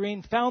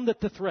 Irene found that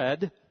the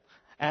thread,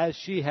 as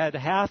she had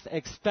half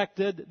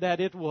expected that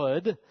it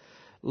would,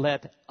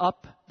 led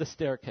up the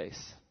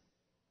staircase.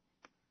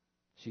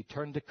 She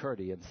turned to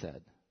Curdy and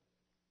said,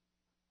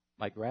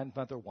 "My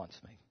grandmother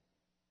wants me.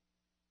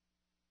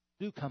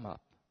 Do come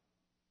up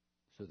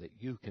so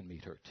that you can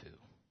meet her too."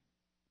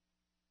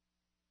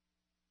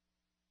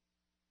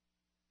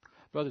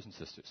 Brothers and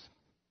sisters,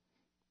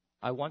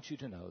 I want you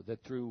to know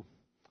that through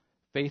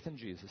faith in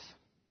Jesus,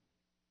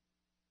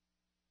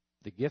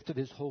 the gift of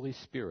His Holy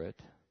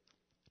Spirit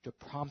to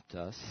prompt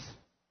us,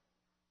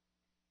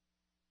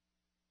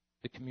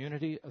 the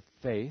community of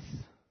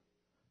faith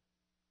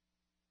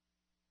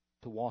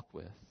to walk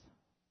with,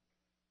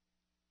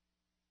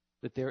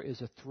 that there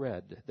is a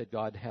thread that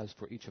God has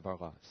for each of our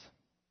lives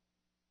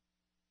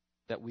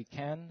that we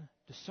can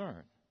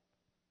discern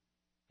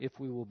if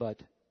we will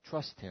but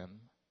trust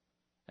Him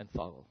and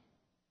follow.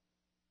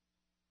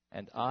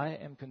 And I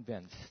am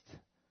convinced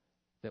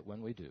that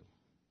when we do,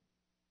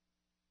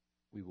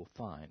 we will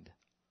find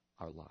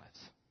our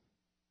lives.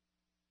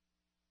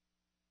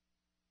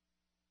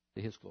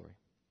 To His glory.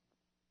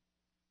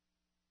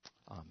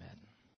 Amen.